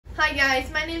Hi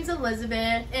guys, my name's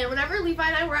Elizabeth, and whenever Levi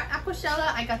and I were at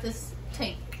Aquashella, I got this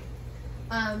tank.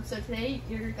 So today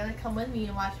you're gonna come with me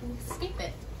and watch me escape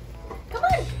it. Come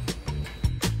on!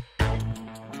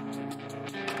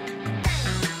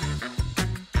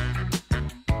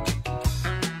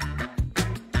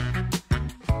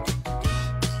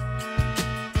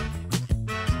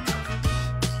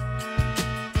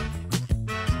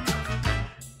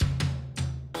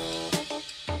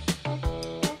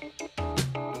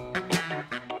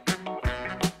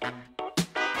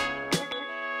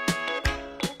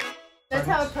 That's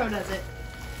how a pro does it.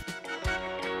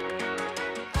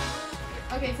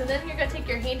 Okay, so then you're gonna take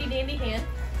your handy dandy hand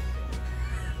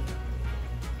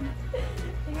and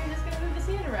you're just gonna move this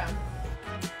hand around.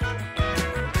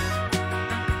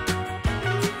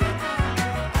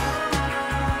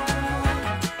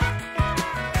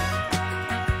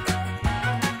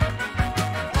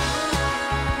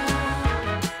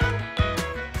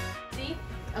 See?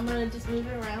 I'm gonna just move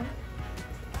it around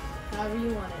however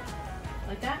you want it.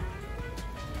 Like that?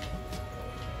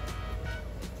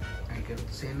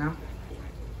 Seeing now?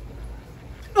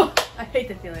 Oh, I hate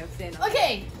the feeling of seeing them.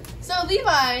 Okay, so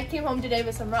Levi came home today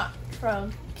with some rock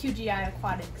from QGI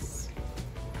Aquatics.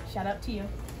 Shout out to you.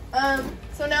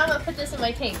 So now I'm gonna put this in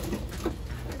my tank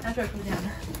after I put it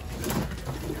down.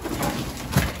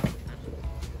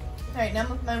 Alright, now I'm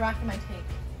gonna put my rock in my tank.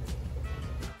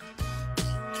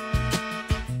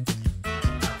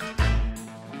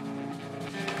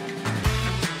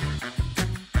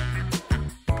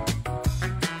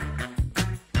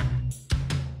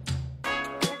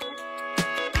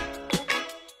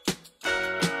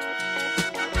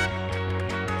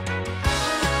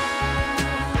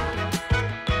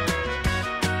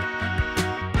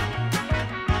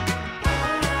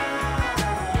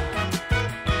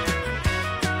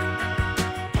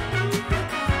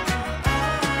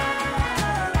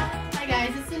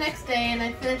 Next day, and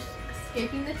I finished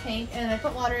escaping the tank, and I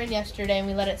put water in yesterday and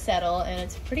we let it settle, and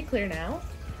it's pretty clear now.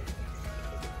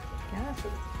 Yeah.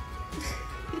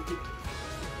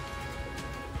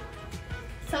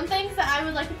 Some things that I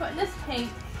would like to put in this tank,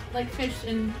 like fish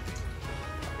and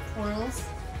corals.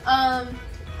 I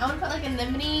want to put like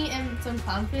anemone and some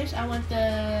clownfish. I want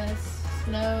the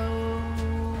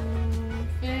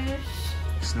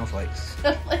Snowflakes.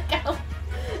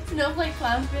 Snowflake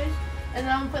clownfish. And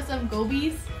then I'm gonna put some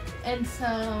gobies and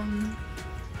some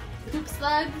poop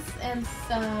slugs and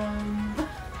some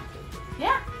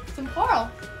coral.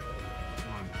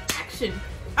 Action.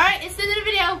 Alright, it's the end of the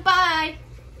video. Bye.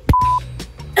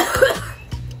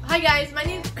 Hi guys, my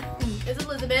name is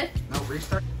Elizabeth. No,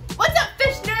 restart. What's up,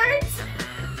 fish nerds?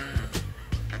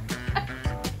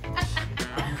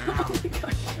 Oh my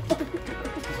god.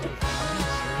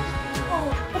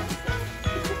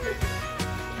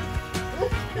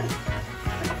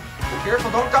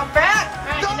 Careful, don't dump fat!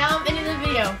 Alright, and now I'm ending the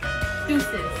video.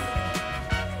 Deuces.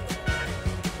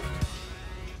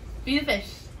 Be the fish.